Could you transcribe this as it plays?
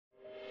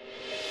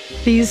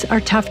These are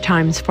tough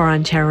times for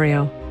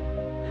Ontario,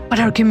 but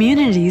our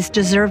communities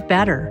deserve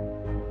better.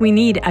 We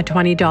need a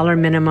 $20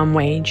 minimum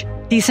wage,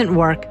 decent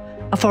work,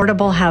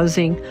 affordable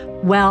housing,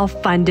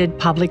 well-funded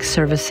public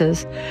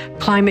services,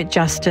 climate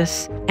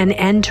justice, an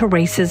end to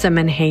racism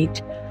and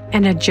hate,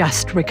 and a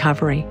just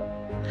recovery.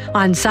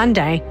 On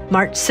Sunday,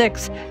 March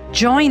 6th,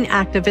 join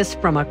activists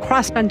from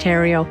across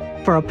Ontario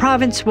for a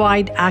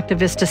province-wide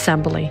activist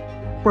assembly.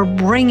 We're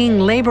bringing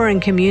Labour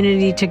and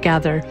community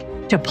together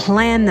to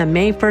plan the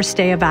May 1st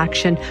Day of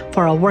Action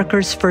for a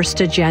Workers' First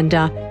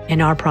agenda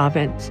in our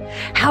province.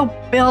 Help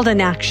build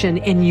an action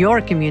in your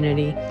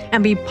community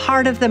and be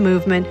part of the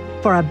movement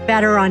for a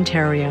better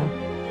Ontario.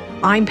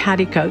 I'm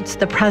Patty Coates,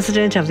 the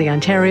President of the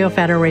Ontario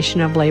Federation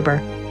of Labour.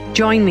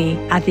 Join me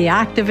at the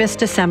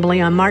Activist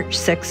Assembly on March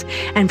 6th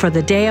and for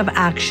the Day of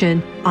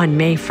Action on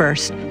May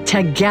 1st.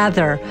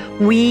 Together,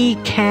 we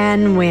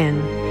can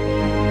win.